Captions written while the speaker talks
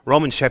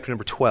Romans chapter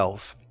number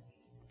 12.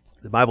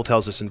 The Bible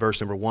tells us in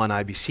verse number 1,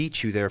 I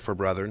beseech you therefore,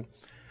 brethren,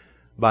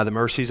 by the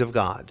mercies of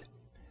God,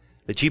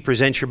 that ye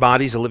present your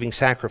bodies a living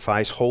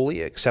sacrifice,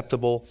 holy,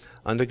 acceptable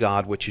unto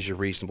God, which is your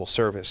reasonable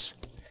service.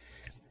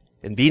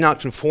 And be not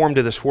conformed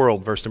to this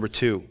world, verse number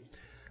 2,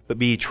 but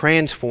be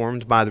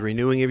transformed by the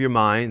renewing of your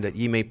mind, that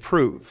ye may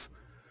prove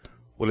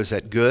what is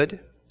that good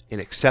and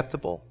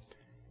acceptable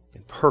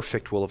and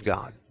perfect will of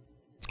God.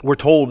 We're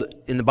told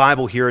in the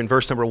Bible here in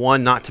verse number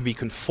 1 not to be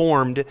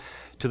conformed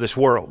to this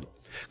world.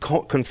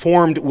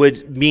 Conformed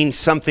would mean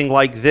something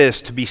like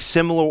this, to be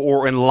similar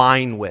or in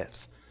line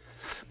with.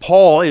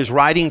 Paul is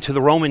writing to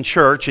the Roman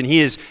church and he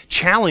is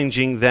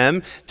challenging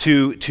them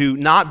to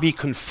not be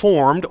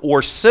conformed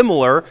or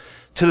similar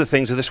to the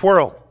things of this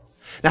world.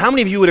 Now, how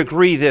many of you would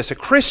agree this? A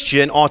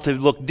Christian ought to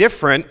look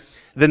different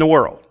than the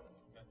world.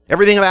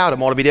 Everything about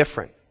him ought to be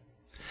different.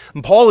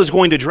 And Paul is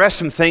going to address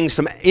some things,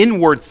 some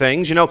inward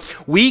things. You know,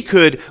 we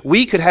could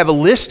have a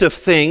list of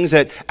things,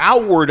 that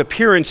outward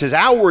appearances,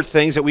 outward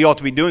things that we ought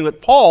to be doing.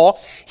 But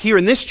Paul, here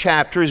in this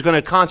chapter, is going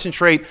to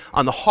concentrate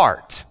on the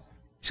heart.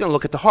 He's going to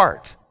look at the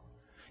heart.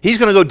 He's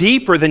going to go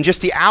deeper than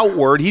just the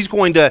outward. He's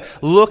going to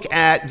look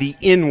at the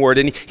inward.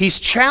 And he's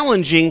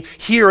challenging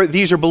here,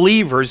 these are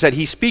believers that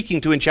he's speaking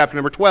to in chapter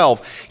number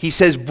 12. He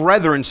says,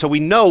 brethren, so we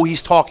know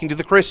he's talking to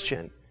the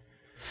Christian.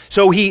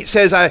 So he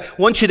says, I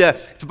want you to,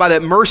 by the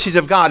mercies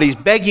of God, he's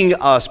begging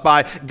us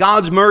by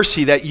God's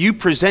mercy that you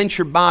present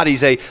your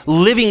bodies a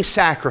living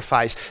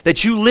sacrifice,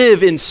 that you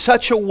live in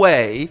such a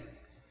way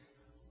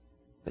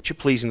that you're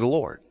pleasing the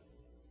Lord.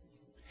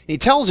 And he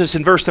tells us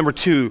in verse number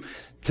 2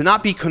 to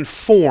not be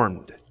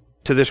conformed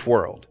to this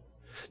world,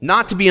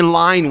 not to be in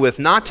line with,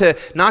 not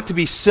to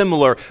be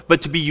similar,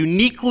 but to be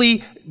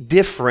uniquely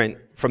different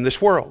from this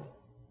world.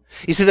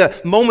 You see, the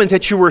moment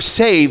that you were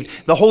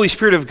saved, the Holy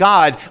Spirit of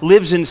God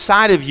lives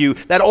inside of you.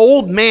 That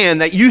old man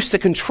that used to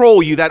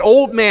control you, that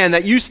old man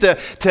that used to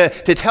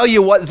tell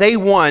you what they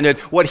wanted,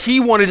 what he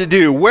wanted to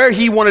do, where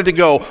he wanted to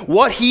go,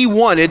 what he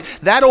wanted,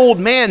 that old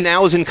man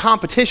now is in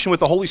competition with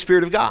the Holy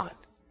Spirit of God.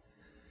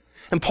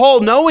 And Paul,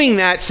 knowing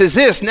that, says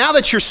this, now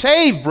that you're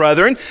saved,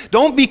 brethren,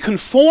 don't be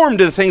conformed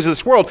to the things of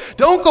this world.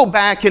 Don't go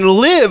back and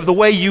live the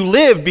way you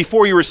lived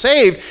before you were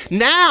saved.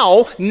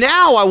 Now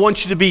I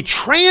want you to be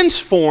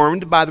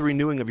transformed by the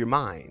renewing of your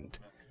mind.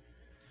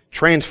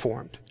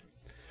 Transformed.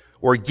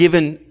 Or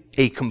given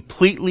a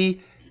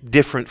completely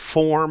different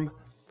form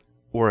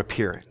or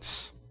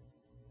appearance.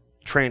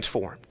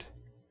 Transformed.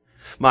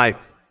 My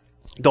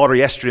daughter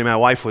yesterday, my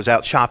wife was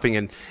out shopping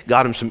and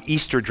got him some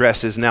Easter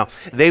dresses. Now,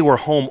 they were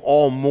home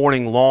all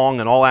morning long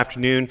and all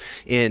afternoon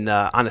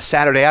on a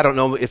Saturday. I don't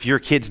know if your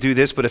kids do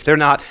this, but if they're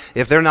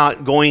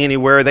not going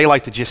anywhere, they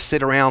like to just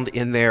sit around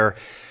in their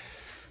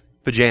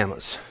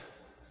pajamas.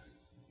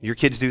 Your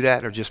kids do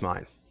that, or just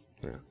mine?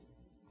 Yeah.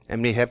 How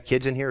many have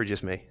kids in here, or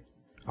just me?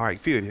 All right, a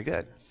few of you,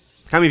 good.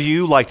 How many of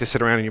you like to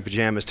sit around in your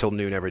pajamas till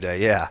noon every day?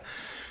 Yeah,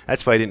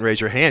 that's why you didn't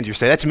raise your hand. You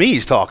say, that's me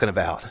he's talking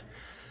about.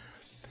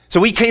 So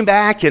we came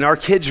back and our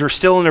kids were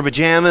still in their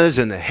pajamas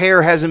and the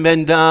hair hasn't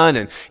been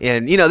done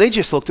and you know, they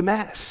just looked a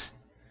mess.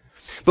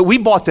 But we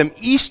bought them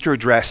Easter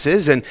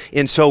dresses and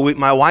so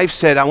my wife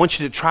said, I want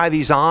you to try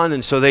these on.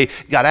 And so they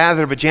got out of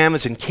their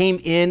pajamas and came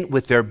in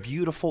with their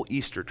beautiful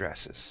Easter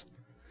dresses.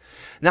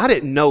 Now I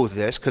didn't know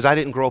this because I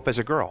didn't grow up as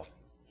a girl.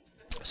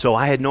 So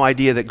I had no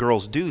idea that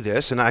girls do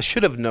this, and I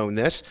should have known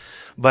this,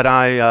 but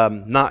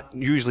I'm not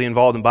usually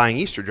involved in buying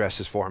Easter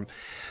dresses for them.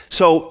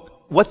 So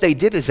what they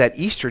did is that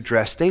Easter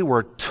dress, they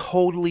were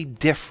totally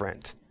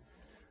different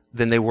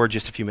than they were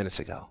just a few minutes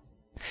ago.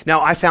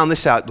 Now, I found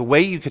this out. The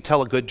way you could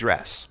tell a good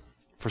dress,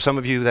 for some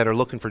of you that are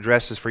looking for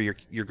dresses for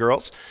your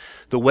girls,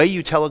 the way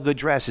you tell a good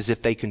dress is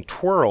if they can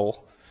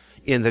twirl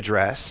in the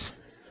dress.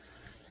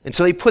 And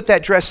so they put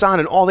that dress on,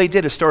 and all they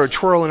did is started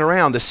twirling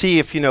around to see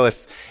if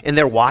and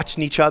they're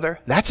watching each other.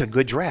 That's a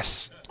good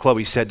dress,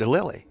 Chloe said to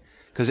Lily,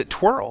 because it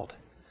twirled.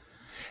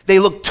 They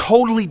looked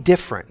totally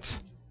different.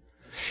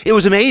 It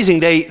was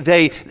amazing.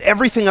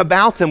 Everything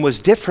about them was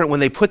different when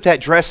they put that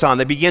dress on.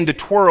 They began to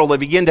twirl. They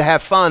began to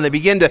have fun. They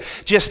began to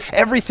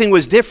everything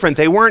was different.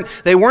 They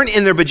weren't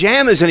in their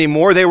pajamas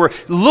anymore. They were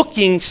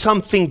looking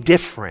something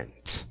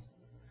different.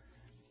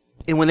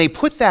 And when they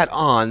put that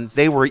on,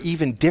 they were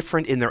even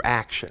different in their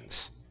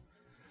actions.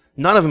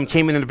 None of them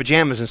came in their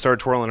pajamas and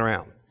started twirling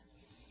around.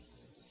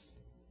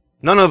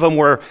 None of them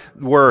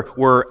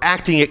were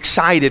acting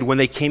excited when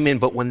they came in,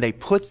 but when they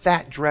put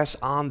that dress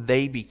on,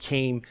 they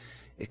became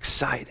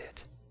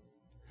excited.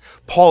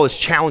 Paul is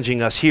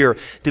challenging us here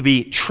to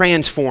be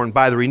transformed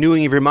by the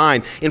renewing of your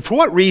mind. And for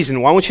what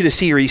reason? Well, I want you to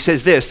see here, he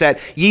says this,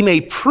 that ye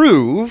may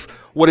prove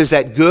what is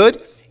that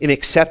good and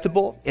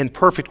acceptable and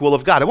perfect will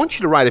of God. I want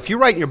you to write, if you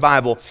write in your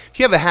Bible, if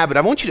you have a habit,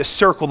 I want you to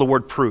circle the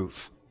word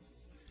prove.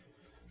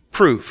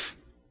 Prove.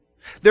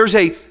 There's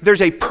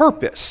a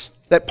purpose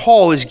that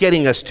Paul is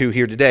getting us to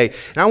here today.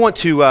 And I want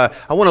to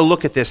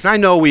look at this. And I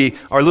know we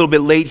are a little bit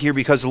late here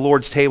because of the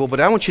Lord's table, but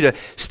I want you to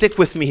stick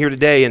with me here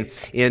today,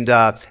 and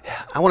I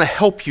want to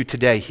help you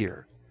today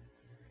here.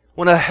 I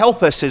want to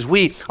help us as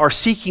we are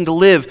seeking to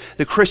live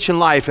the Christian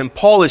life. And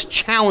Paul is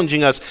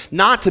challenging us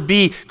not to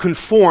be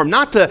conformed,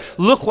 not to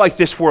look like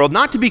this world,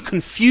 not to be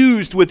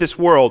confused with this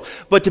world,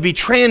 but to be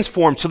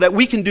transformed so that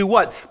we can do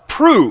what?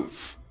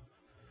 Prove.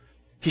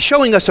 He's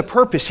showing us a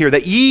purpose here,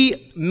 that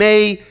ye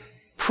may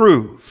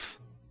prove.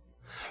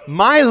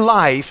 My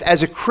life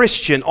as a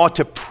Christian ought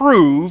to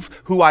prove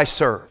who I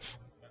serve.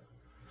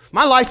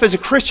 My life as a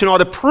Christian ought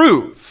to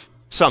prove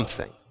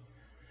something.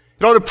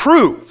 It ought to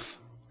prove.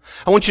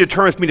 I want you to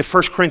turn with me to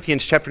 1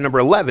 Corinthians chapter number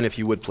 11, if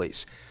you would,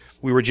 please.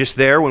 We were just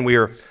there when we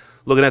were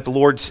looking at the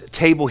Lord's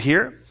table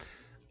here.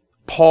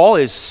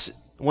 I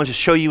want to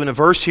show you in a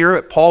verse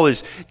here, Paul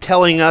is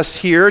telling us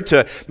here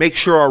to make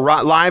sure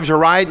our lives are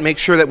right, make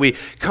sure that we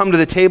come to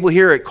the table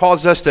here. It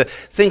calls us to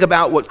think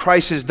about what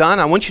Christ has done.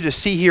 I want you to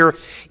see here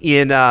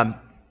in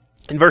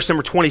verse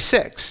number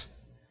 26.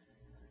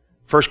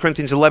 1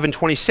 Corinthians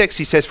 11:26,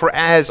 he says, "For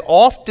as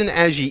often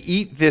as ye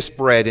eat this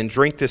bread and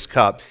drink this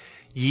cup,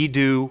 ye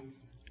do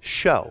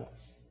show."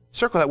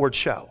 Circle that word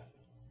show.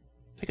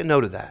 Take a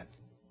note of that.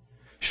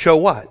 Show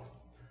what?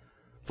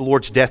 The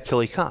Lord's death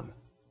till he come.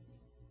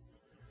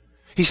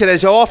 He said,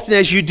 as often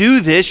as you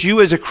do this,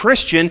 you as a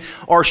Christian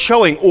are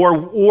showing,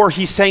 or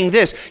he's saying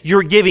this,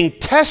 you're giving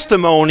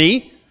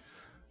testimony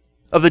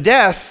of the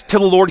death till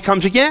the Lord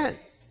comes again.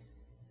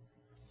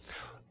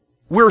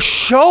 We're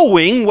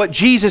showing what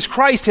Jesus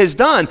Christ has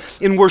done,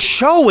 and we're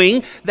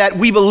showing that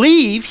we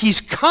believe he's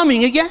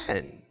coming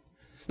again.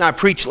 Now, I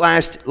preached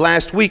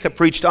last week, I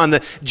preached on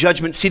the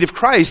judgment seat of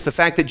Christ, the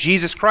fact that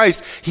Jesus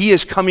Christ, he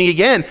is coming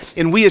again,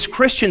 and we as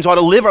Christians ought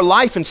to live our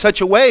life in such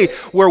a way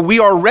where we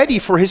are ready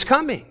for his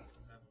coming.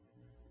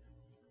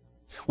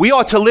 We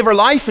ought to live our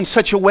life in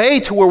such a way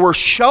to where we're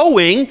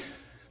showing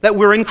that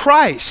we're in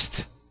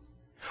Christ.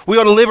 We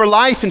ought to live our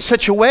life in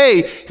such a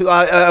way,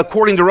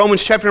 according to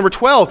Romans chapter number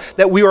 12,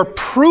 that we are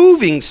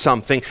proving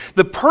something.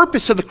 The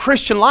purpose of the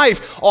Christian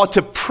life ought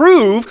to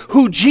prove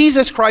who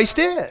Jesus Christ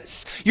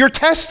is. Your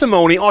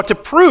testimony ought to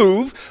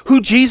prove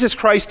who Jesus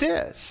Christ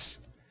is.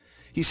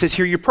 He says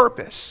here, your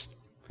purpose.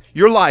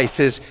 Your life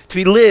is to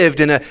be lived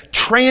in a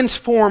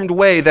transformed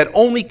way that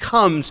only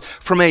comes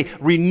from a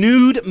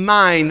renewed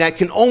mind, that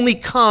can only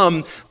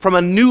come from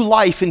a new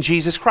life in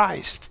Jesus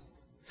Christ.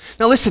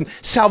 Now listen,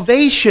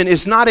 salvation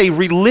is not a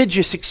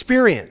religious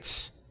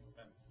experience.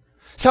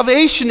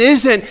 Salvation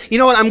isn't, you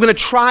know what, I'm going to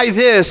try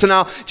this and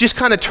I'll just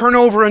kind of turn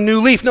over a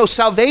new leaf. No,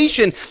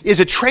 salvation is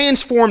a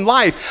transformed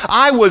life.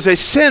 I was a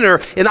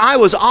sinner and I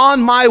was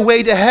on my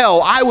way to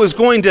hell. I was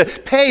going to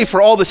pay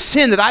for all the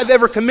sin that I've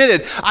ever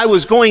committed. I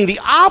was going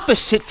the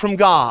opposite from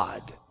God.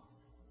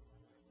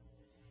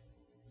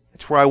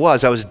 That's where I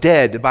was. I was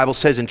dead, the Bible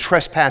says, in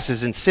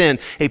trespasses and sin.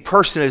 A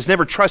person that has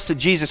never trusted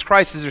Jesus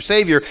Christ as their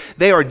Savior,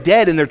 they are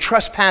dead in their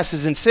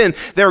trespasses and sin.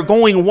 They're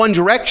going one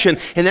direction,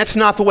 and that's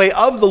not the way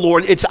of the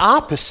Lord. It's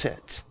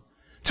opposite.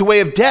 It's a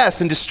way of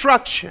death and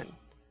destruction.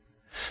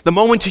 The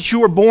moment that you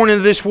were born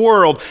into this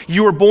world,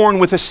 you were born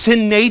with a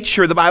sin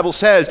nature, the Bible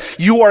says.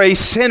 You are a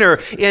sinner.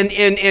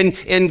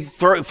 And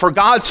for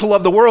God to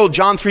love the world,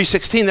 John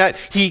 3:16, that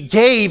he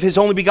gave his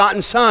only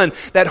begotten Son,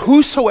 that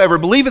whosoever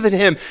believeth in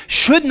him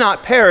should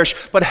not perish,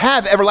 but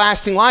have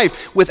everlasting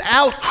life.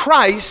 Without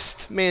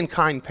Christ,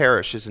 mankind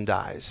perishes and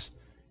dies.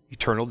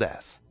 Eternal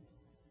death.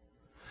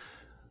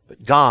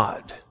 But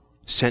God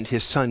sent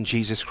his Son,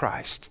 Jesus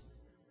Christ.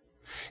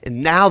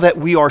 And now that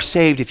we are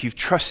saved, if you've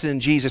trusted in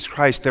Jesus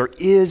Christ, there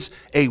is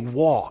a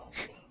walk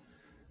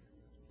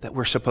that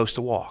we're supposed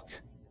to walk.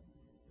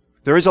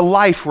 There is a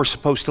life we're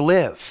supposed to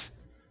live.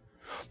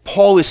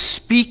 Paul is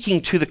speaking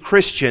to the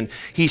Christian.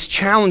 He's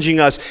challenging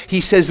us.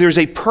 He says there's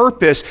a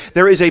purpose.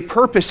 There is a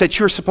purpose that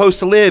you're supposed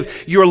to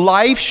live. Your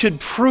life should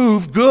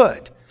prove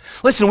good.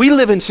 Listen, we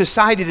live in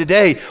society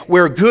today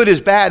where good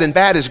is bad and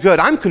bad is good.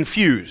 I'm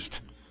confused.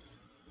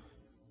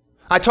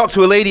 I talked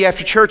to a lady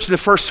after church in the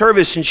first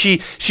service, and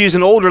she's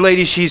an older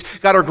lady. She's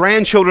got her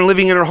grandchildren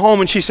living in her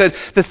home, and she said,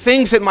 the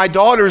things that my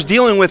daughter is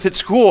dealing with at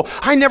school,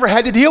 I never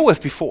had to deal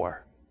with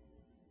before.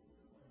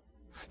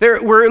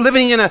 We're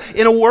living in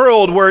a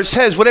world where it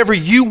says whatever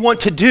you want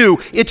to do,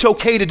 it's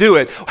okay to do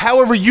it.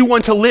 However you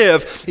want to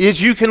live,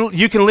 is you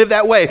can live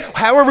that way.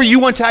 However you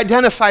want to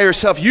identify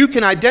yourself, you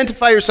can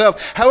identify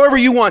yourself however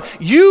you want.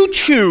 You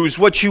choose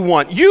what you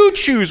want. You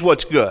choose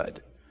what's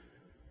good.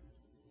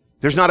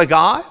 There's not a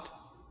God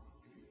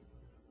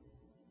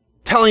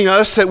telling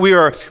us that we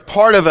are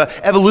part of an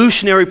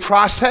evolutionary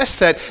process,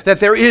 that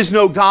there is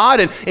no God,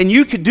 and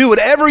you could do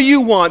whatever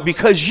you want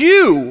because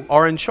you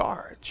are in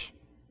charge.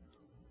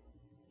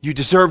 You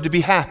deserve to be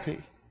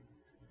happy.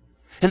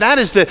 And that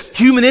is the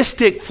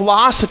humanistic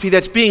philosophy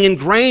that's being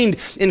ingrained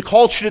in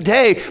culture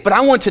today. But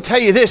I want to tell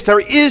you this, there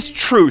is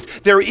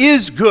truth, there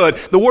is good.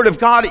 The Word of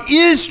God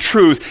is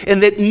truth,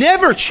 and that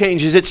never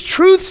changes. Its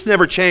truths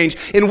never change.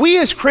 And we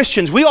as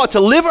Christians, we ought to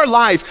live our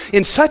life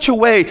in such a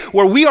way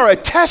where we are a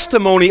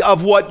testimony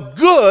of what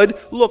good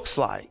looks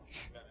like.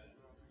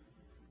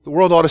 The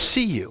world ought to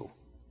see you.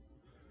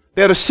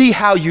 They ought to see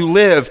how you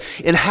live,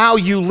 and how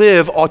you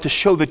live ought to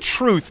show the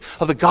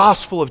truth of the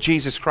gospel of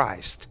Jesus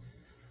Christ.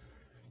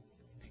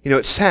 You know,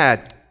 it's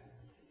sad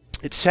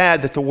It's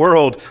sad that the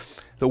world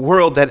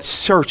that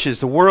searches,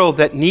 the world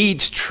that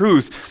needs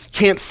truth,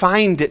 can't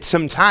find it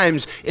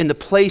sometimes in the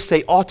place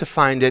they ought to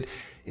find it,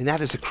 and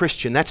that is the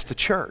Christian. That's the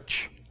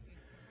church.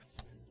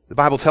 The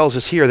Bible tells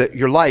us here that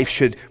your life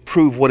should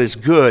prove what is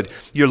good.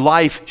 Your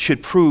life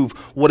should prove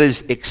what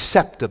is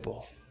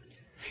acceptable.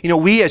 You know,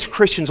 we as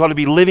Christians ought to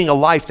be living a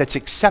life that's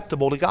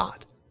acceptable to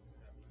God,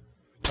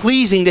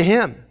 pleasing to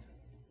Him.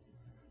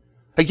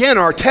 Again,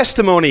 our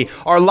testimony,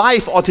 our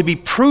life ought to be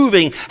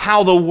proving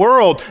how the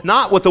world,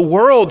 not what the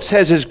world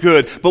says is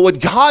good, but what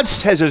God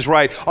says is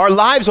right. Our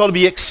lives ought to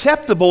be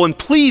acceptable and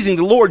pleasing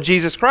to the Lord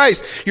Jesus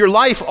Christ. Your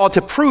life ought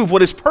to prove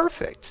what is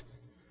perfect.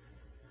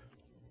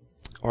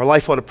 Our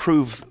life ought to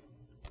prove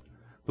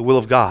the will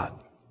of God.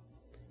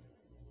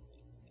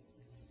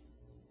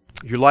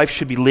 Your life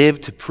should be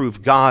lived to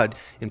prove God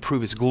and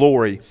prove His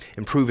glory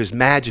and prove His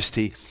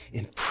majesty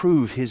and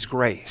prove His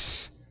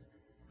grace.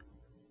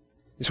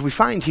 And so we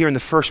find here in the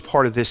first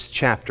part of this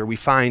chapter, we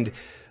find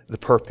the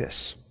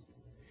purpose.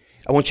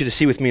 I want you to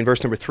see with me in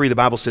verse number 3, the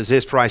Bible says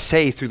this, "For I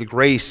say through the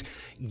grace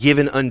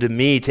given unto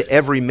me to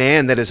every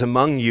man that is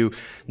among you,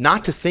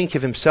 not to think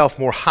of himself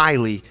more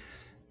highly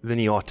than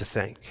he ought to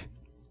think."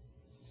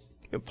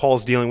 You know,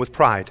 Paul's dealing with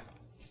pride.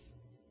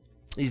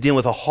 He's dealing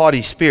with a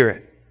haughty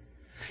spirit.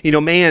 You know,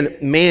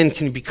 man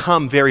can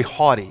become very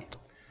haughty.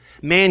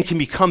 Man can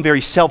become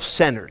very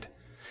self-centered.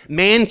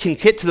 Man can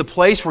get to the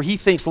place where he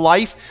thinks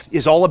life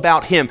is all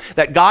about him,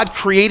 that God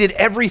created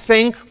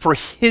everything for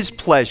his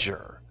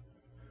pleasure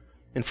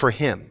and for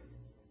him.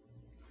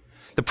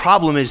 The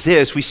problem is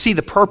this, we see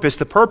the purpose.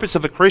 The purpose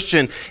of a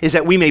Christian is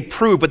that we may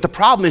prove, but the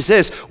problem is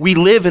this, we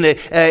live in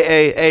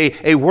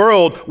a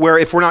world where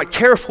if we're not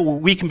careful,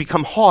 we can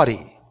become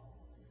haughty.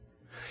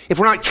 If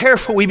we're not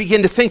careful, we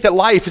begin to think that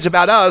life is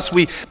about us.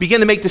 We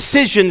begin to make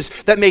decisions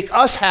that make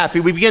us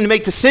happy. We begin to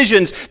make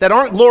decisions that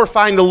aren't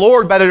glorifying the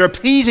Lord, but that are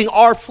pleasing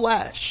our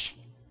flesh.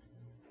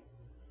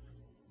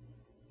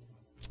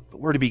 But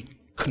we're to be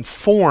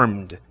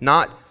conformed,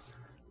 not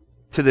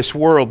to this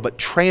world, but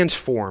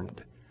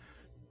transformed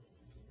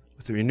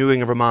with the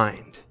renewing of our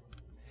mind.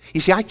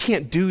 You see, I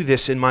can't do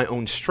this in my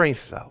own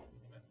strength, though.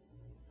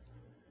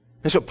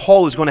 That's what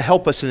Paul is going to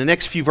help us in the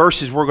next few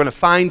verses we're going to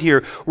find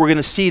here. We're going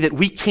to see that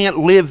we can't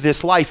live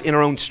this life in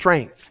our own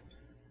strength.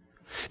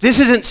 This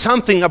isn't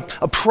something, a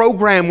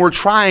program we're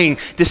trying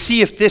to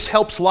see if this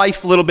helps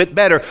life a little bit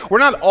better. We're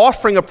not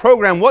offering a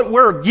program. What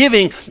we're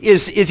giving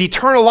is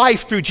eternal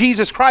life through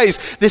Jesus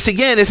Christ. This,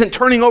 again, isn't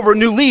turning over a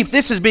new leaf.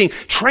 This is being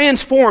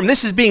transformed.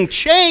 This is being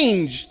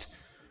changed,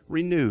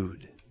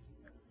 renewed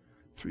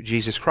through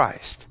Jesus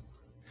Christ.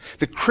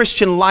 The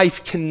Christian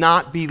life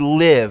cannot be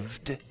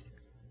lived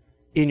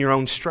in your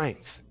own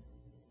strength.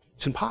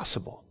 It's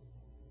impossible.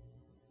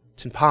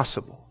 It's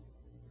impossible.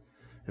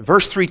 And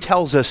verse 3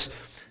 tells us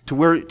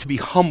to be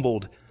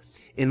humbled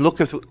and look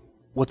at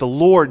what the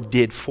Lord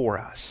did for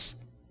us.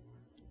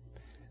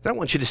 And I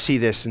want you to see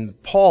this,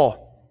 and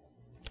Paul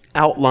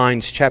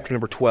outlines chapter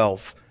number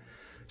 12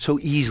 so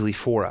easily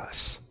for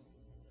us.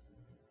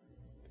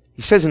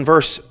 He says in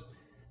verse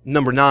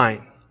number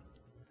 9,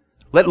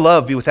 "Let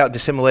love be without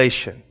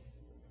dissimulation.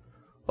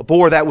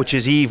 Abhor that which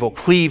is evil,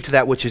 cleave to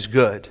that which is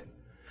good.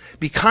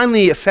 Be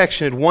kindly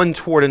affectionate one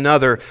toward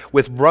another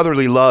with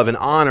brotherly love and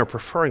honor,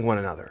 preferring one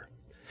another.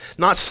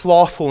 Not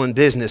slothful in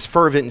business,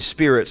 fervent in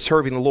spirit,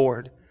 serving the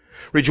Lord.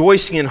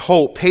 Rejoicing in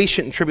hope,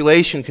 patient in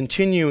tribulation,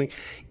 continuing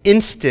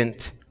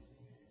instant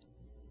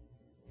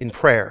in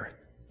prayer.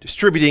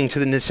 Distributing to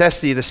the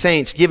necessity of the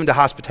saints, given to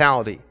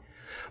hospitality.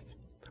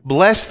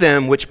 Bless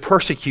them which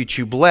persecute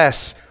you,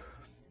 bless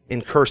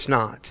and curse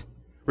not.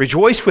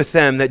 Rejoice with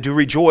them that do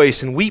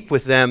rejoice, and weep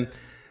with them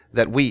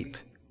that weep."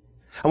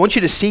 I want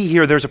you to see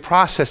here there's a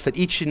process that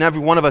each and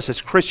every one of us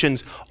as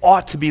Christians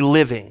ought to be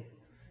living.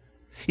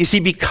 You see,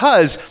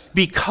 because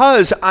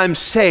I'm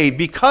saved,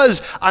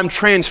 because I'm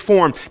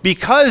transformed,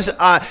 because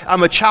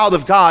I'm a child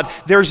of God,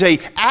 there's a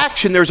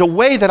action, there's a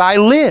way that I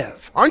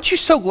live. Aren't you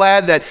so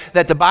glad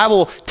that the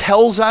Bible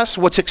tells us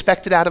what's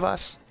expected out of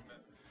us?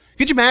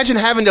 Could you imagine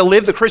having to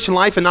live the Christian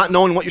life and not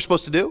knowing what you're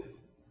supposed to do?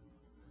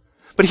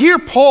 But here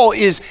Paul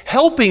is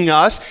helping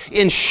us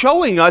in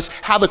showing us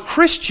how the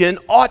Christian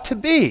ought to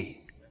be.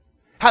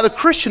 How the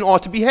Christian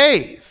ought to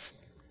behave.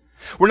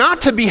 We're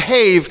not to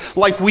behave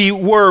like we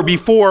were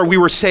before we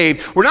were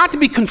saved. We're not to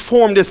be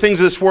conformed to things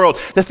of this world.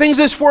 The things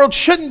of this world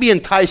shouldn't be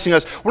enticing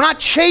us. We're not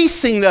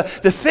chasing the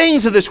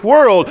things of this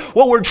world.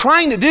 What we're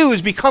trying to do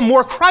is become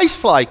more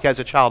Christ-like as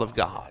a child of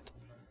God.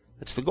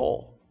 That's the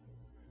goal.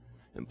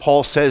 And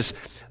Paul says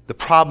the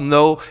problem,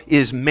 though,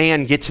 is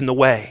man gets in the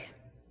way.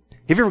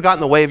 Have you ever gotten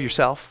in the way of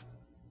yourself?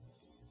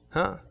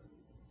 Huh?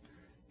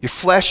 Your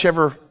flesh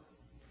ever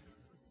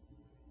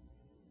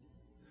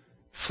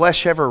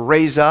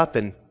raise up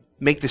and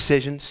make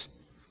decisions?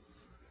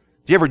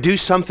 Do you ever do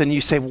something and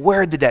you say,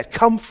 where did that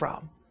come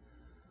from?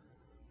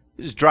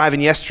 I was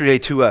driving yesterday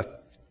to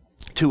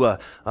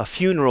a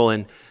funeral,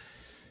 and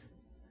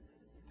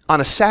on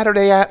a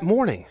Saturday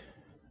morning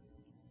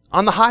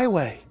on the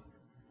highway,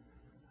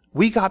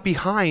 we got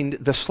behind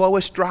the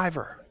slowest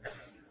driver.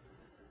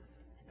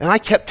 And I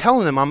kept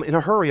telling them, I'm in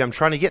a hurry, I'm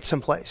trying to get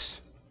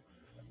someplace.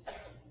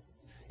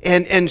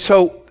 And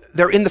so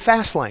they're in the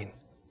fast lane.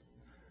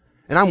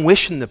 And I'm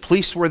wishing the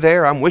police were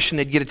there. I'm wishing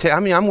they'd get a ticket.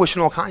 I'm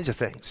wishing all kinds of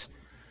things.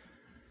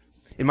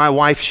 And my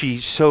wife,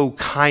 she so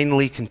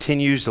kindly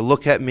continues to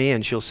look at me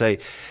and she'll say,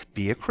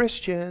 be a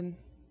Christian.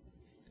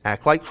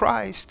 Act like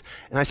Christ.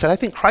 And I said, I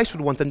think Christ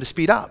would want them to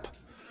speed up.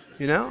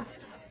 You know?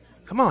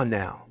 Come on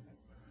now.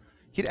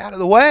 Get out of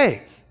the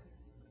way.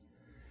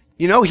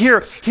 You know,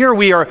 here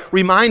we are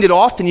reminded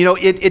often, you know,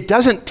 it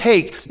doesn't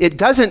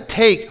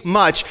take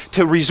much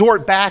to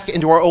resort back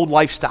into our old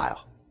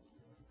lifestyle.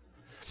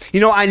 You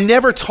know, I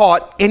never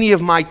taught any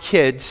of my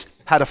kids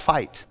how to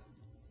fight.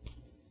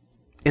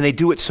 And they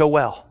do it so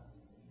well.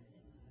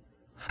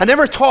 I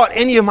never taught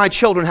any of my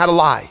children how to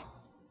lie.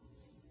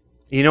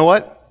 You know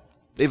what?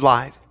 They've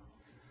lied.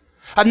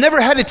 I've never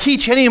had to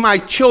teach any of my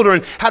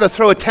children how to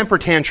throw a temper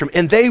tantrum,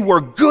 and they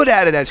were good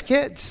at it as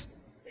kids.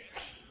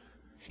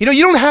 You know,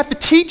 you don't have to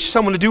teach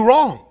someone to do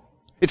wrong.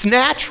 It's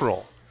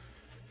natural.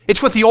 It's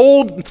what the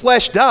old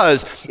flesh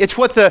does. It's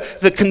what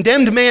the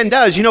condemned man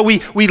does. You know, we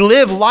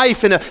live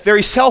life in a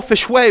very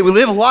selfish way. We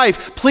live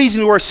life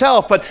pleasing to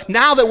ourselves. But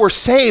now that we're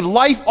saved,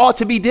 life ought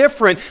to be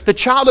different. The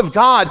child of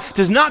God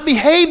does not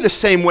behave the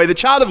same way. The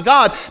child of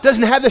God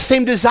doesn't have the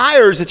same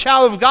desires. The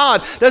child of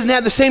God doesn't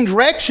have the same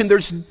direction.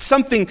 There's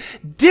something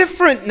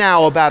different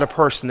now about a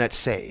person that's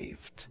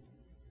saved.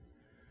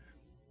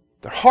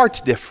 Their heart's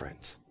different.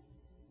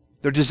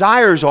 Their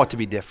desires ought to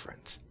be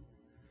different.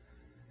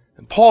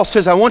 And Paul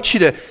says, I want you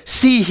to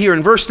see here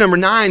in verse number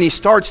 9, he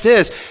starts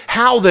this,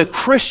 how the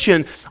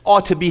Christian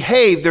ought to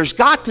behave. There's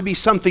got to be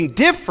something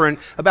different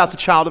about the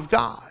child of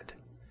God.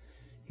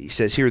 He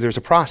says here, there's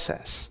a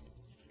process.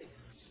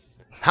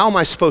 How am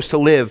I supposed to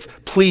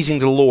live pleasing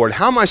to the Lord?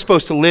 How am I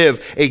supposed to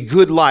live a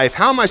good life?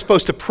 How am I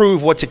supposed to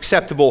prove what's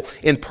acceptable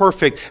and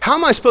perfect? How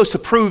am I supposed to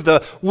prove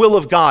the will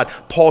of God?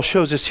 Paul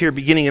shows us here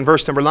beginning in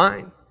verse number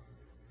 9.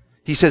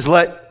 He says,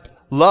 let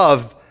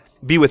love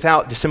be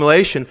without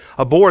dissimulation.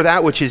 Abhor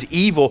that which is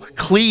evil.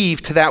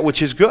 Cleave to that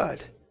which is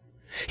good.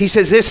 He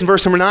says this in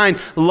verse number 9,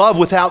 love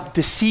without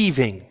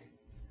deceiving.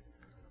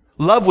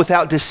 Love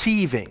without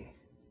deceiving.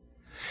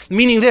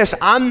 Meaning this,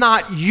 I'm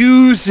not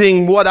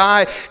using what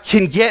I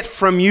can get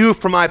from you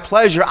for my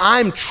pleasure.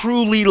 I'm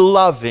truly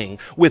loving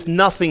with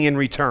nothing in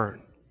return.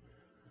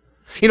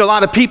 You know, a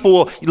lot of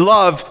people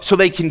love so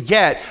they can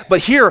get, but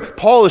here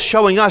Paul is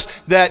showing us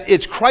that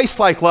it's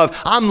Christ-like love.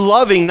 I'm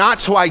loving not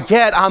so I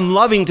get, I'm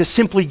loving to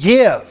simply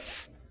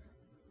give.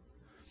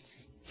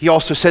 He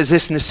also says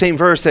this in the same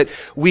verse, that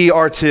we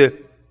are to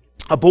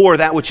abhor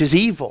that which is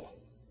evil.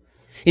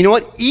 You know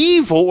what?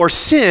 Evil or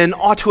sin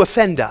ought to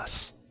offend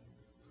us.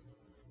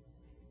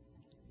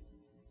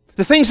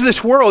 The things of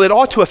this world, it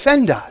ought to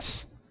offend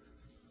us.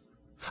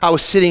 I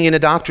was sitting in a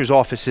doctor's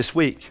office this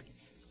week,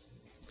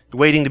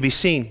 waiting to be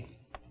seen.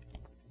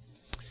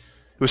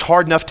 It was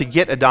hard enough to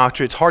get a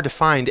doctor. It's hard to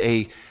find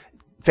a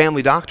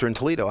family doctor in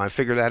Toledo. I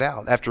figured that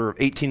out. After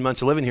 18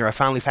 months of living here, I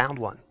finally found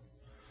one.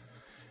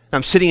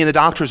 I'm sitting in the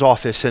doctor's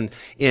office, and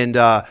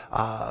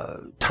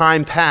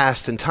time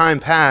passed, and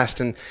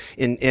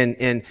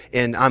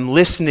I'm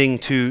listening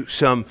to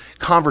some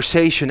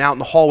conversation out in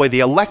the hallway.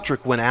 The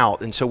electric went out,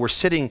 and so we're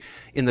sitting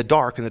in the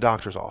dark in the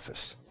doctor's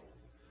office.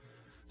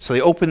 So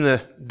they opened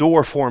the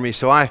door for me,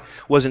 so I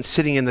wasn't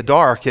sitting in the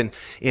dark, and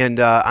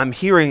I'm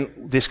hearing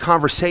this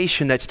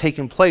conversation that's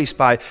taking place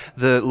by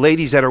the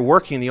ladies that are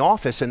working in the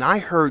office, and I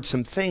heard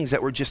some things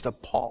that were just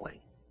appalling.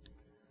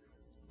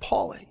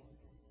 Appalling.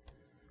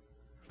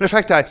 Matter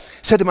of fact, I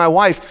said to my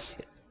wife,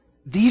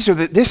 this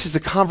is the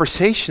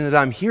conversation that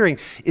I'm hearing.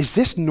 Is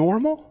this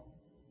normal?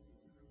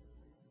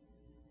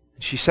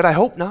 And she said, I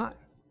hope not.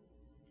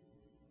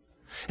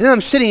 And then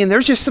I'm sitting, and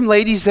there's just some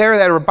ladies there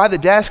that are by the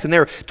desk, and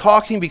they're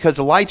talking because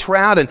the lights were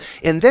out.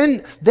 And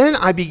then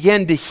I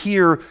began to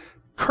hear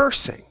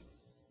cursing.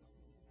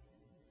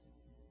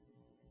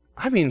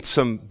 I mean,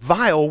 some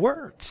vile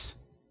words.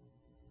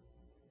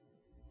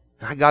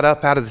 And I got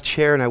up out of the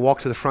chair, and I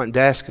walked to the front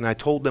desk, and I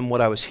told them what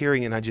I was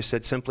hearing, and I just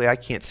said simply, I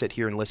can't sit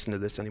here and listen to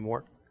this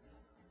anymore.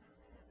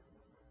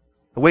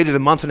 I waited a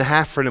month and a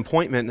half for an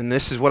appointment, and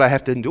this is what I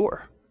have to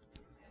endure.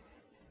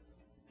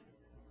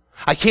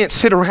 I can't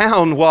sit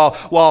around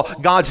while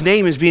God's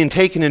name is being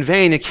taken in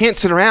vain. I can't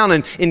sit around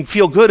and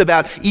feel good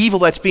about evil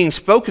that's being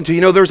spoken to.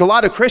 You know, there's a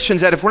lot of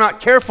Christians that if we're not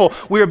careful,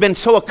 we have been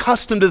so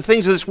accustomed to the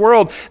things of this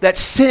world that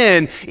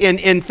sin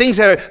and things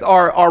that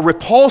are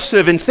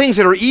repulsive and things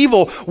that are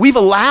evil, we've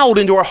allowed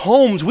into our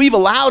homes, we've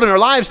allowed in our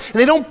lives, and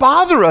they don't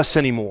bother us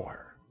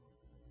anymore.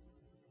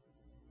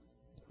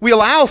 We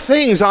allow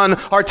things on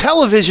our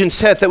television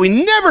set that we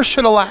never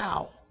should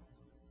allow.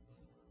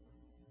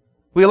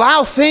 We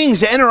allow things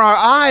to enter our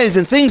eyes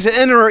and things to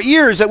enter our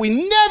ears that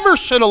we never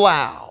should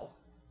allow.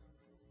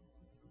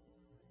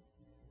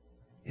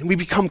 And we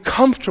become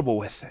comfortable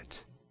with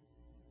it.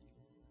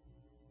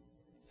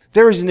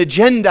 There is an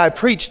agenda. I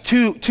preached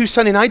two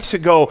Sunday nights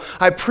ago.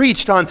 I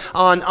preached on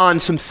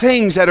some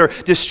things that are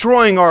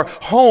destroying our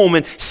home,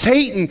 and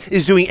Satan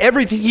is doing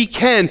everything he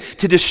can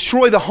to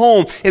destroy the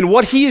home. And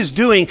what he is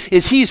doing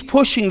is he's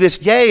pushing this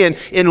gay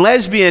and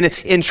lesbian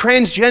and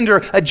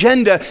transgender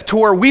agenda to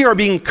where we are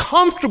being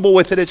comfortable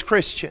with it as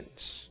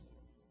Christians.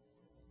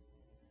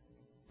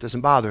 It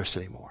doesn't bother us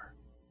anymore.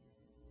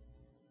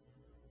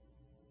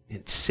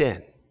 It's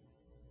sin.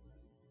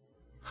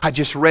 I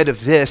just read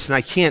of this, and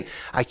I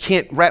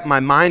can't wrap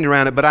my mind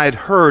around it, but I had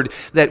heard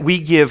that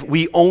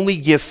we only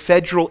give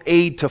federal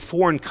aid to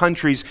foreign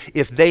countries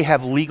if they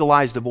have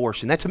legalized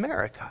abortion. That's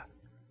America.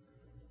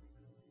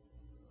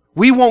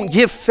 We won't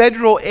give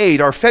federal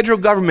aid. Our federal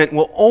government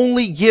will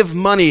only give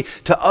money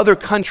to other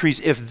countries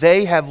if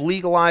they have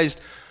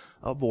legalized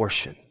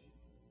abortion.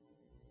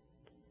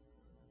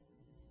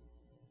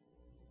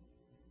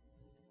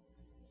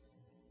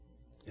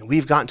 And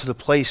we've gotten to the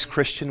place,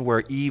 Christian,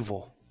 where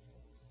evil,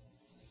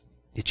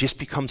 it just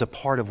becomes a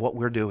part of what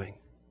we're doing.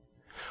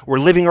 We're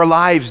living our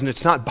lives and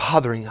it's not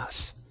bothering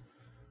us.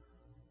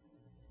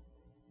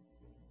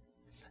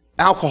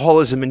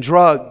 Alcoholism and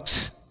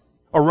drugs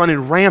are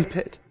running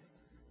rampant,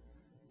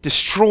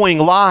 destroying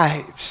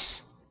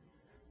lives.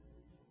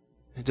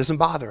 It doesn't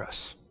bother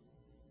us.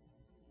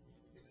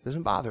 It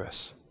doesn't bother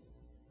us.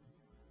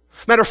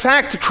 Matter of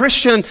fact,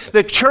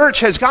 the church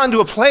has gotten to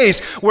a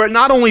place where it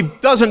not only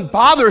doesn't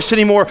bother us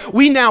anymore,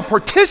 we now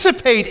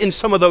participate in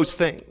some of those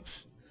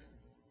things.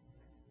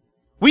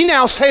 We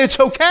now say it's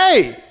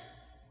okay.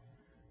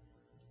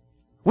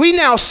 We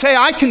now say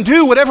I can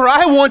do whatever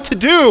I want to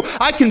do.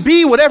 I can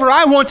be whatever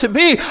I want to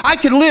be. I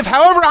can live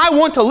however I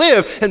want to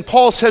live. And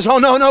Paul says, oh,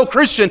 no,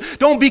 Christian,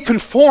 don't be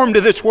conformed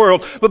to this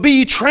world, but be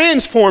ye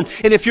transformed.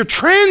 And if you're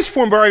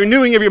transformed by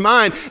renewing of your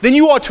mind, then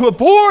you ought to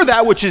abhor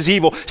that which is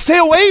evil. Stay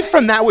away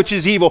from that which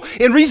is evil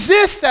and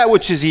resist that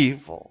which is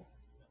evil.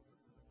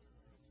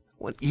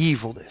 What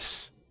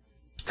evilness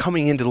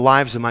coming into the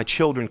lives of my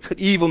children,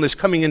 evilness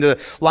coming into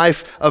the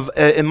life of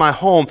in my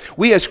home.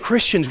 We as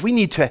Christians, we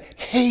need to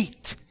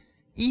hate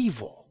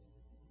evil.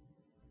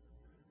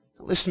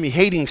 Listen to me,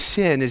 hating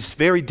sin is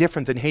very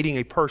different than hating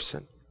a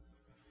person.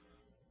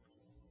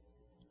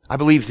 I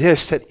believe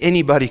this, that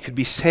anybody could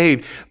be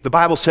saved. The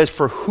Bible says,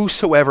 for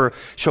whosoever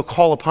shall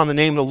call upon the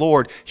name of the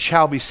Lord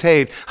shall be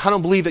saved. I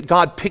don't believe that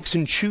God picks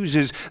and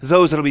chooses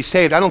those that will be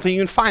saved. I don't think you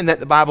can find that in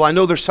the Bible. I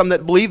know there's some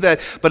that believe that,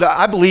 but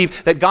I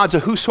believe that God's a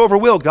whosoever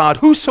will God.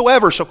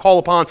 Whosoever shall call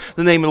upon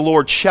the name of the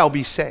Lord shall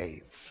be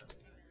saved.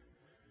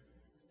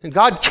 And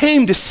God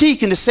came to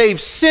seek and to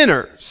save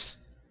sinners.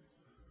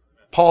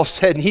 Paul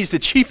said, and he's the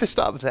chiefest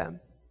of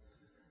them.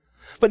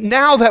 But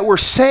now that we're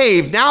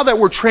saved, now that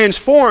we're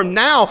transformed,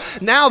 now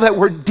that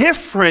we're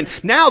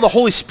different, now the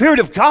Holy Spirit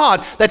of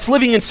God that's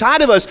living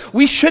inside of us,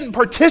 we shouldn't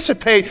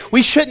participate,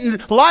 we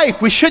shouldn't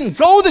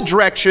go the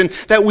direction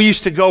that we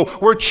used to go.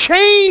 We're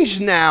changed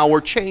now,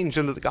 we're changed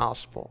under the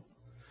gospel.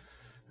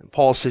 And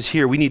Paul says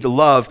here, we need to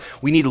love,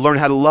 we need to learn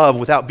how to love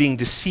without being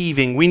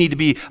deceiving. We need to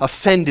be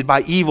offended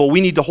by evil. We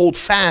need to hold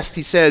fast,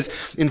 he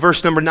says in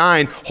verse number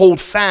 9,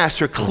 hold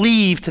fast or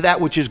cleave to that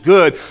which is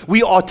good.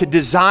 We ought to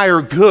desire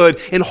good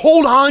and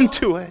hold on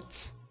to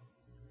it.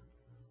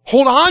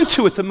 Hold on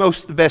to it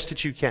the best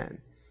that you can.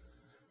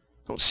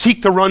 Don't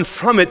seek to run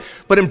from it,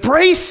 but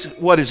embrace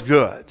what is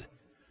good.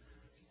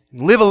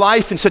 Live a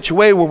life in such a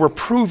way where we're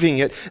proving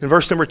it. In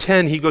verse number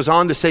 10, he goes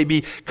on to say,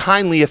 be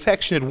kindly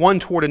affectionate one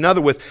toward another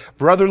with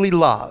brotherly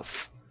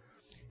love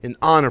and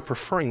honor,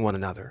 preferring one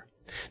another.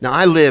 Now,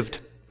 I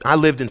lived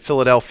in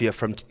Philadelphia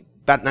from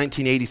about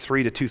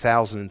 1983 to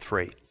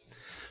 2003.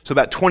 So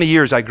about 20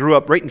 years, I grew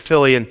up right in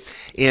Philly, and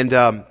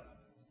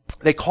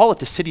they call it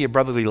the city of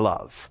brotherly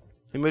love.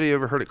 Anybody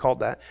ever heard it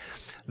called that?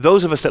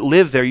 Those of us that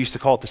lived there used to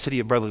call it the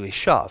city of brotherly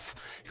shove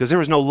because there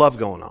was no love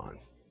going on.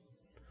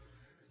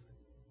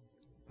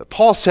 But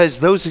Paul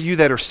says, those of you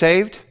that are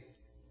saved,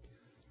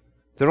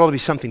 there ought to be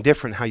something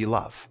different in how you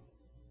love.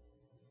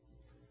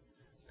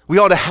 We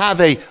ought to have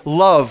a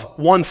love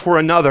one for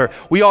another.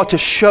 We ought to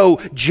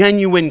show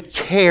genuine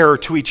care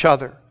to each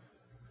other.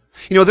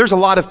 You know, there's a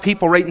lot of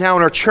people right now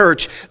in our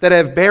church that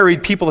have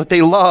buried people that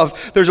they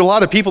love. There's a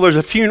lot of people, there's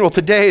a funeral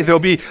today, there'll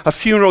be a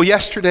funeral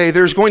yesterday.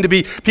 There's going to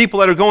be people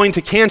that are going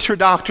to cancer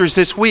doctors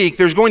this week.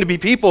 There's going to be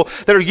people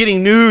that are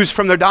getting news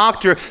from their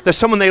doctor that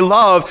someone they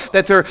love,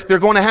 that they're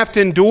going to have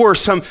to endure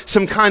some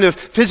kind of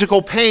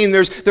physical pain.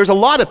 There's a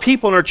lot of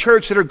people in our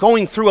church that are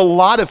going through a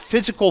lot of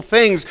physical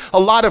things, a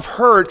lot of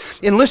hurt.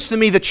 And listen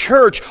to me, the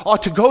church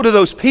ought to go to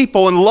those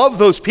people and love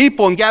those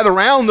people and gather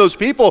around those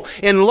people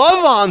and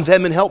love on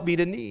them and help meet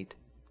a need.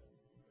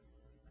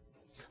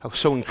 I was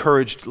so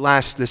encouraged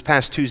this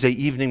past Tuesday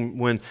evening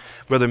when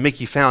Brother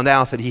Mickey found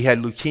out that he had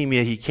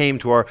leukemia. He came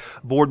to our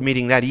board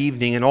meeting that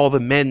evening, and all the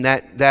men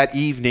that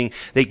evening,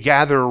 they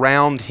gathered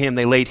around him,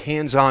 they laid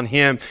hands on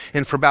him,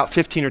 and for about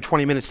 15 or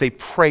 20 minutes, they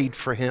prayed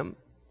for him.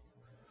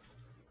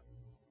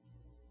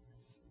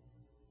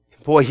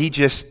 Boy,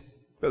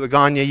 Brother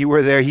Gagne, you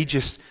were there, he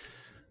just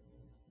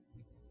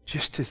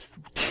to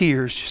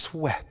tears just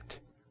wept.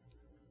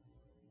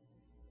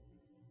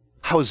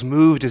 I was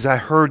moved as I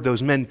heard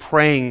those men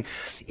praying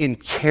in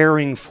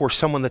caring for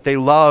someone that they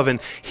love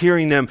and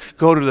hearing them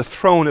go to the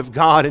throne of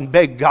God and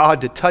beg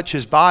God to touch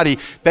his body,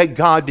 beg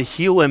God to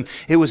heal him.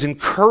 It was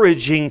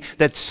encouraging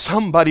that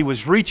somebody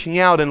was reaching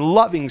out and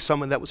loving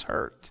someone that was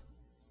hurt.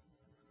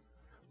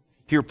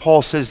 Here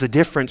Paul says the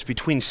difference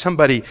between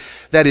somebody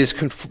that is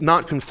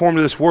not conformed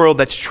to this world,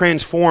 that's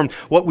transformed,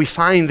 what we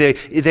find,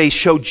 they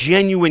show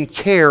genuine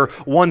care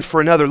one for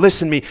another.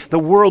 Listen to me, the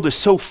world is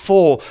so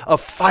full of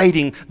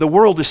fighting. The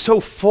world is so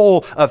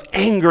full of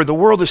anger. The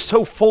world is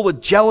so full of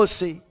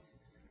jealousy.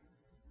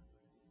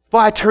 Boy,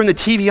 I turn the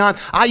TV on.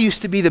 I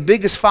used to be the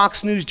biggest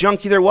Fox News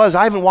junkie there was.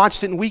 I haven't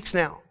watched it in weeks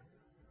now.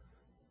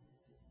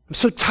 I'm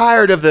so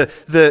tired of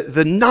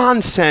the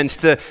nonsense,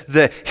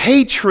 the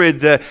hatred,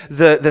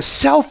 the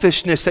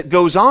selfishness that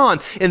goes on.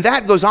 And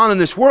that goes on in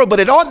this world, but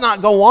it ought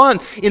not go on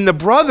in the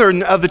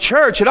brethren of the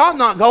church. It ought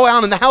not go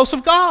on in the house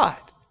of God.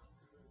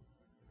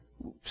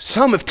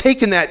 Some have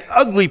taken that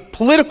ugly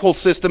political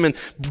system and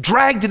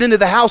dragged it into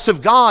the house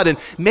of God and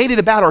made it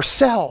about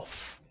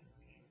ourselves.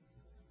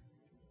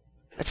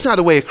 That's not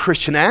the way a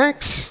Christian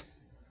acts.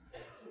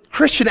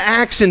 Christian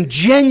acts in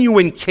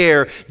genuine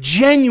care,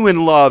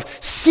 genuine love,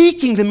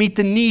 seeking to meet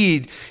the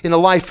need in the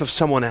life of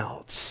someone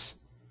else.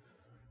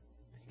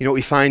 You know what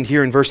we find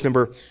here in verse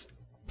number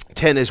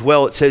 10 as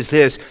well? It says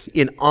this,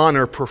 in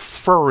honor,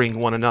 preferring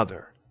one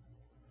another.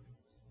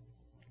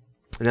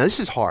 Now this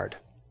is hard.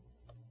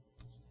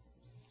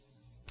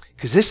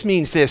 Because this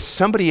means this,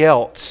 somebody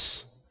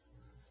else,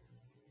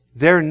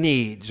 their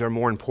needs are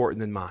more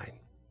important than mine.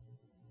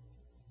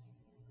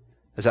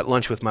 I was at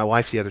lunch with my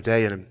wife the other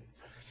day, and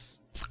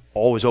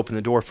always open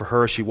the door for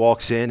her. She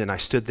walks in, and I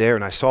stood there,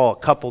 and I saw a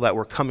couple that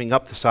were coming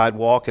up the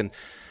sidewalk, and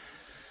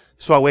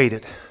so I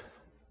waited.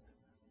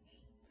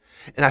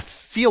 And I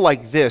feel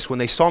like this, when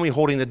they saw me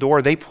holding the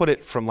door, they put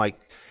it from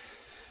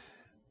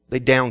they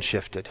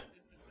downshifted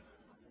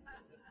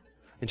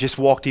and just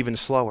walked even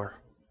slower.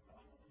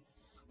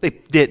 They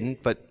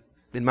didn't, but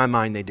in my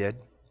mind they did.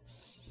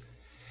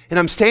 And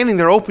I'm standing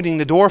there opening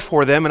the door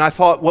for them, and I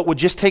thought what would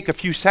just take a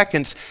few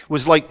seconds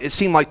was it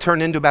seemed like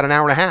turned into about an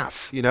hour and a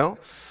half, you know?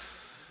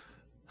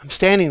 I'm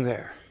standing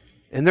there,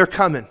 and they're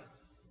coming,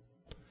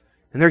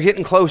 and they're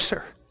getting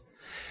closer.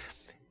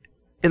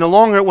 And the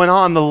longer it went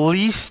on, the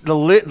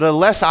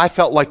less I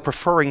felt like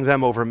preferring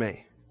them over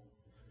me.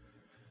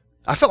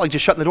 I felt like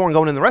just shutting the door and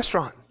going in the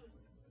restaurant.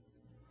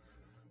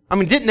 I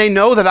mean, didn't they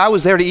know that I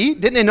was there to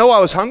eat? Didn't they know I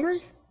was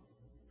hungry?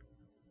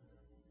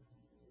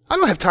 I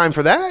don't have time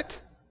for that.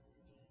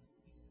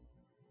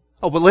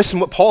 Oh, but listen,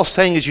 what Paul's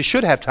saying is you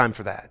should have time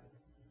for that.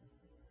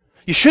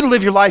 You should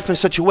live your life in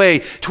such a way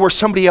to where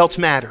somebody else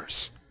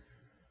matters.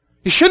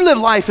 You should live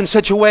life in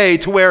such a way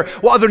to where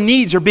other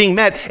needs are being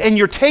met, and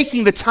you're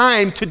taking the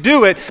time to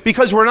do it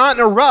because we're not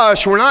in a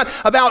rush. We're not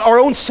about our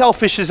own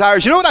selfish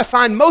desires. You know what I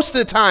find most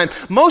of the time?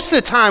 Most of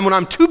the time when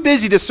I'm too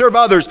busy to serve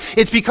others,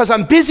 it's because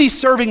I'm busy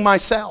serving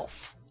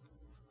myself.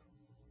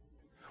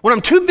 When I'm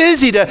too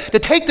busy to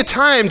take the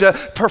time to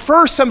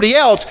prefer somebody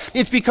else,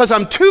 it's because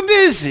I'm too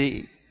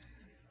busy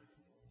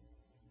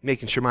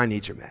making sure my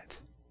needs are met.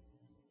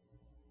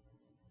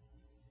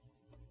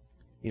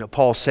 You know,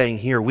 Paul's saying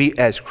here, we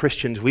as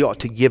Christians, we ought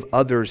to give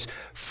others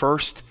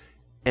first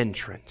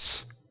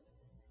entrance.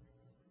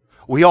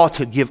 We ought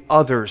to give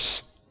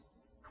others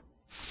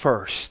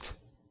first.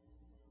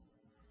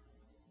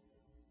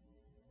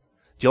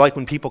 Do you like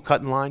when people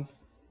cut in line?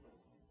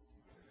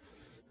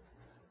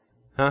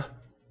 Huh?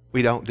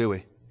 We don't, do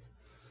we?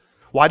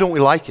 Why don't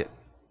we like it?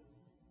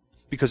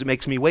 Because it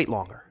makes me wait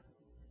longer.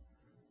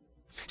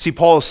 See,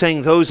 Paul is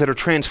saying those that are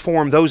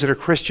transformed, those that are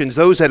Christians,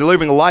 those that are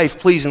living a life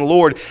pleasing the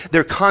Lord,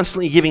 they're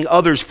constantly giving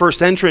others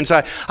first entrance.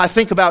 I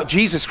think about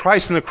Jesus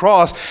Christ on the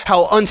cross,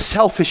 how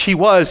unselfish he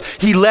was.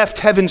 He left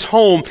heaven's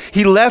home.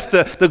 He left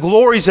the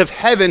glories of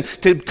heaven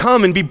to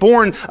come and be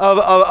born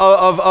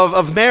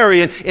of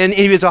Mary. And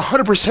he was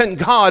 100%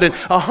 God and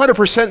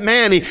 100%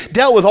 man. He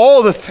dealt with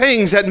all the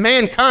things that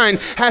mankind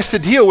has to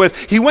deal with.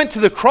 He went to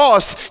the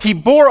cross. He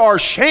bore our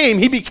shame.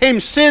 He became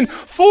sin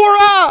for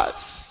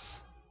us,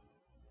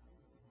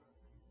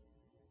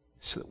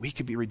 so that we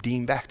could be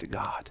redeemed back to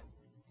God.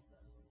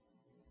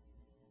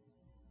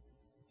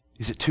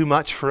 Is it too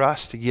much for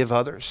us to give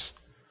others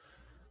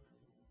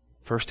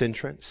first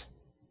entrance?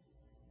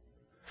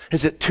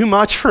 Is it too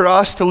much for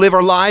us to live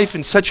our life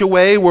in such a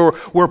way where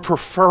we're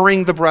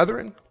preferring the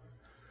brethren?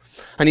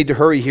 I need to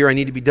hurry here. I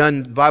need to be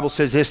done. The Bible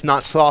says this,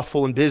 not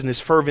slothful in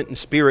business, fervent in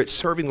spirit,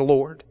 serving the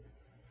Lord.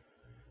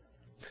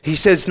 He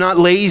says, not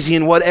lazy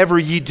in whatever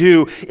ye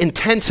do.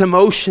 Intense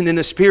emotion in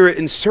the spirit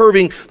and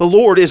serving the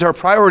Lord is our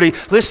priority.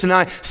 Listen,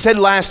 I said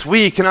last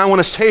week, and I want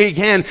to say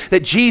again,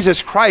 that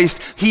Jesus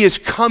Christ, he is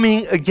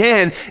coming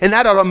again. And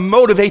that ought to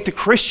motivate the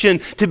Christian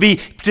to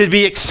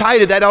be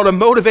excited. That ought to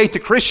motivate the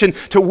Christian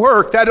to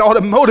work. That ought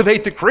to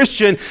motivate the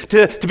Christian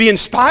to be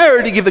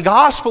inspired to give the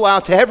gospel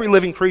out to every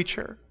living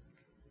creature.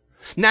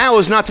 Now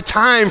is not the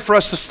time for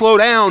us to slow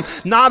down.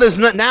 Now is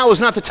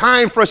not the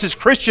time for us as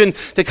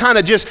Christians to kind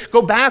of just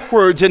go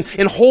backwards and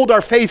hold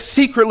our faith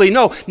secretly.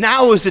 No,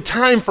 now is the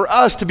time for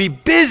us to be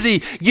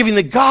busy giving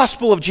the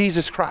gospel of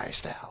Jesus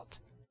Christ out.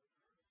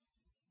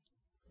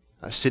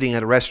 I was sitting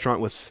at a restaurant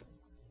with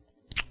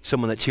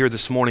someone that's here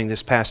this morning,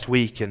 this past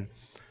week, and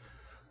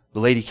the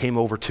lady came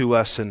over to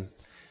us and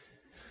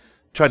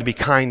tried to be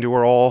kind to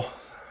her all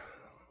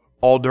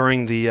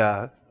during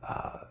the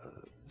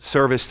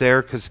service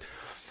there, because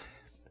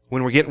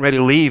when we're getting ready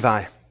to leave,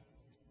 I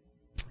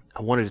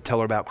wanted to tell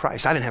her about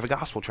Christ. I didn't have a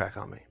gospel tract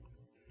on me.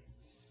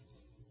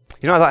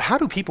 I thought, how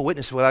do people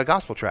witness without a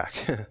gospel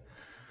tract?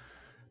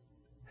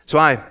 So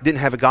I didn't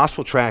have a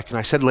gospel tract, and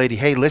I said to the lady,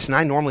 hey, listen,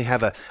 I normally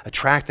have a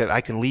tract that I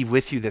can leave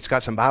with you that's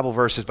got some Bible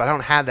verses, but I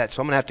don't have that,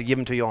 so I'm going to have to give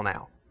them to you all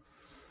now.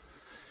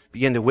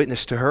 Began to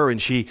witness to her,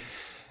 and she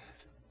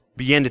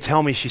began to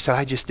tell me, she said,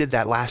 I just did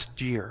that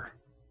last year.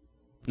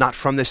 Not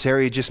from this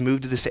area, just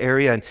moved to this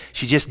area, and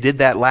she just did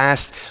that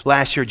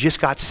last year,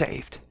 just got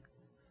saved.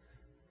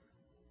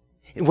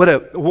 And what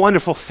a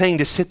wonderful thing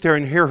to sit there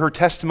and hear her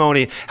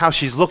testimony, how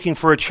she's looking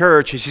for a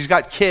church, and she's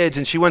got kids,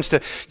 and she wants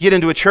to get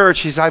into a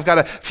church. I've got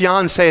a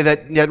fiance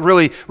that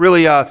really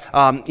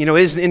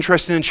isn't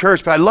interested in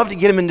church, but I'd love to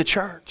get him into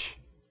church.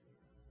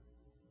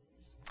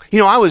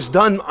 I was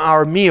done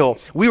our meal.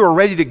 We were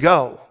ready to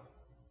go.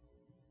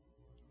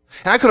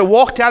 And I could have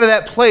walked out of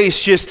that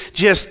place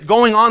just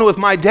going on with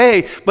my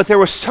day, but there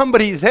was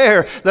somebody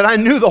there that I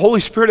knew the Holy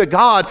Spirit of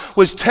God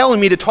was telling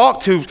me to talk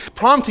to,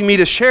 prompting me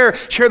to share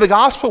the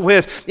gospel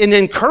with and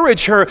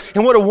encourage her.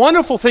 And what a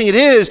wonderful thing it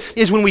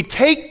is when we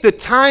take the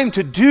time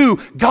to do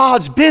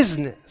God's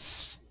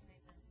business.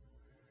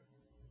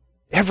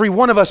 Every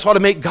one of us ought to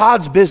make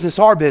God's business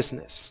our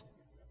business.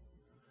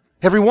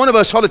 Every one of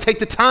us ought to take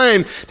the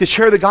time to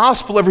share the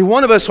gospel. Every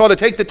one of us ought to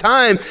take the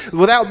time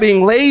without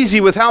being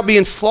lazy, without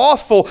being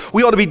slothful.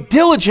 We ought to be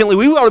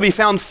we ought to be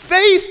found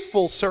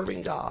faithful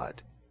serving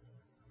God.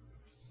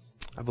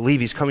 I believe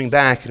He's coming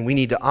back, and we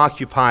need to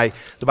occupy,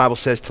 the Bible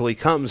says, till He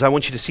comes. I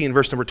want you to see in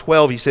verse number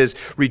 12, He says,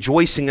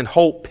 rejoicing in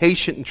hope,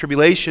 patient in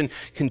tribulation,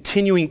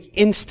 continuing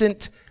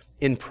instant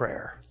in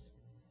prayer.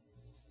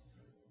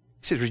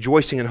 He says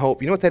rejoicing in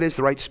hope. You know what that is?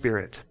 The right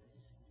spirit.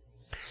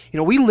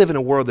 We live in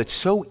a world that's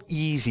so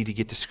easy to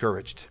get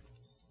discouraged.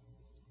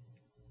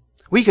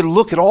 We can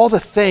look at all the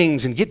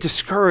things and get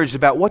discouraged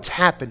about what's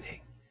happening.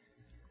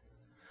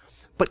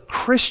 But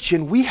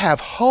Christian, we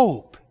have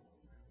hope.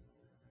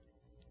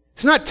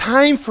 It's not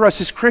time for us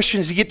as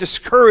Christians to get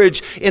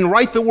discouraged and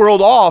write the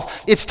world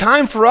off. It's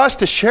time for us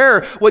to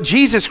share what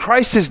Jesus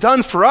Christ has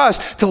done for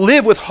us, to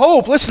live with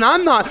hope. Listen,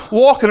 I'm not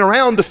walking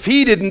around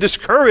defeated and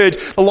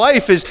discouraged.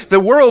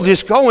 The world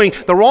is going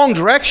the wrong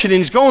direction, and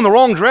it's going the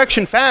wrong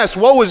direction fast.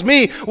 Woe is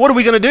me. What are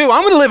we going to do?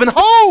 I'm going to live in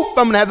hope.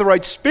 I'm going to have the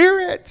right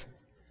spirit.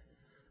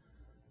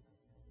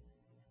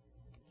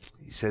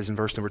 He says in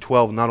verse number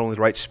 12, not only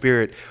the right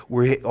spirit,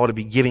 we ought to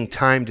be giving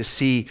time to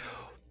see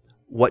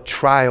what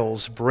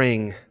trials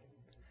bring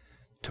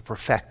to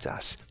perfect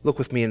us. Look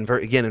with me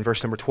again in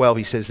verse number 12.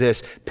 He says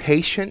this,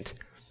 patient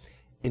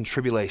in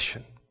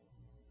tribulation.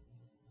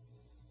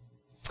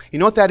 You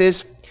know what that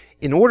is?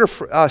 In order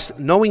for us,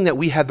 knowing that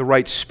we have the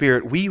right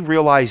spirit, we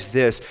realize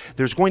this.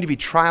 There's going to be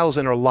trials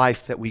in our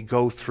life that we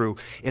go through,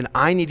 and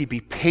I need to be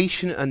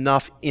patient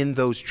enough in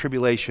those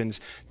tribulations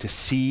to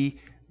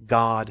see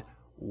God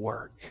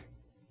work.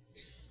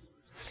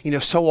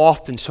 So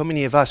often, so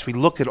many of us, we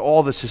look at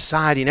all the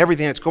society and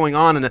everything that's going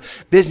on in the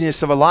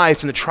business of a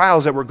life and the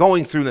trials that we're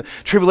going through, and the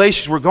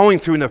tribulations we're going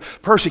through, and the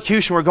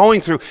persecution we're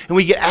going through, and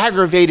we get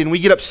aggravated and we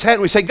get upset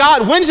and we say,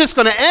 God, when's this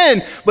going to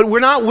end? But we're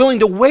not willing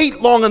to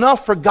wait long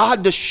enough for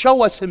God to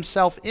show us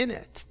Himself in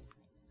it.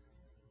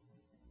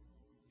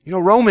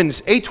 Romans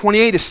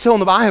 8:28 is still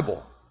in the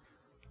Bible.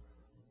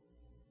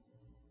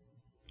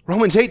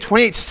 Romans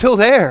 8:28 is still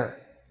there.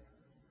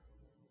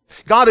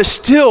 God is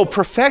still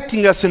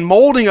perfecting us and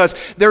molding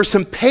us. There's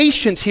some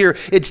patience here.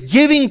 It's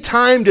giving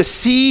time to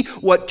see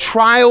what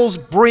trials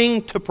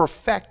bring to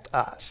perfect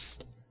us.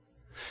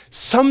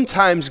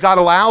 Sometimes God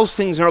allows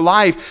things in our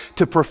life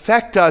to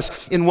perfect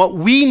us, and what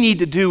we need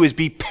to do is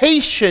be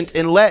patient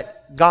and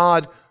let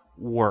God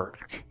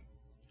work.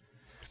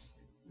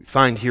 We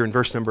find here in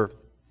verse number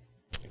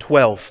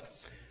 12,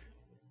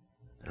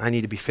 I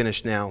need to be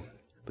finished now,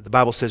 but the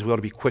Bible says we ought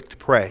to be quick to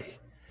pray.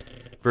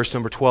 Verse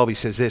number 12, he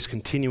says this,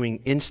 continuing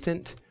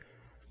instant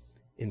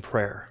in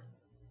prayer.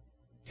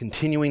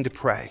 Continuing to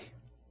pray.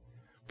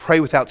 Pray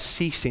without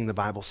ceasing, the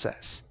Bible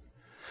says.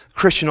 A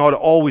Christian ought to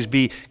always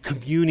be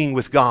communing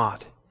with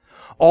God.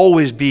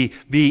 Always be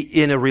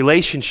in a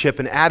relationship,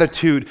 an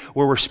attitude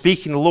where we're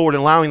speaking to the Lord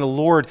and allowing the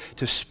Lord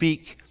to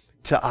speak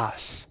to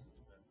us.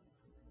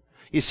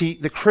 You see,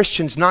 the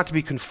Christians not to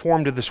be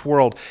conformed to this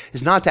world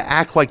is not to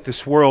act like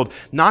this world,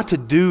 not to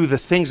do the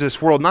things of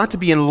this world, not to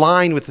be in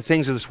line with the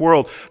things of this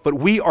world, but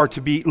we are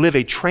to live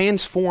a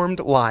transformed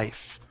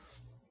life.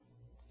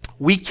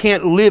 We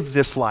can't live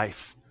this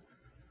life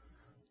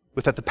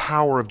without the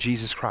power of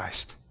Jesus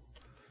Christ,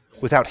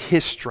 without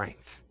His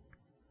strength.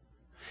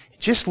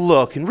 just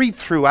look and read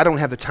through. I don't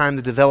have the time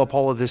to develop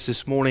all of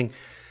this morning,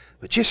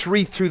 but just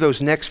read through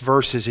those next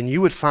verses and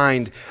you would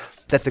find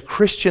that the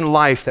Christian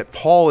life that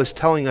Paul is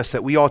telling us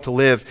that we ought to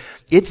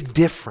live, it's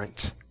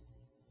different.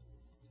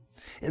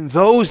 And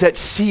those that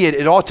see it,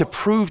 it ought to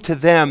prove to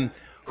them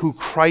who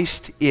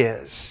Christ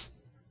is.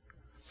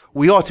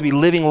 We ought to be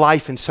living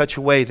life in such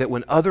a way that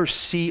when others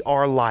see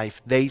our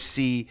life, they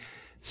see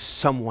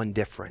someone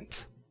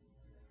different.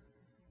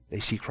 They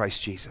see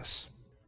Christ Jesus.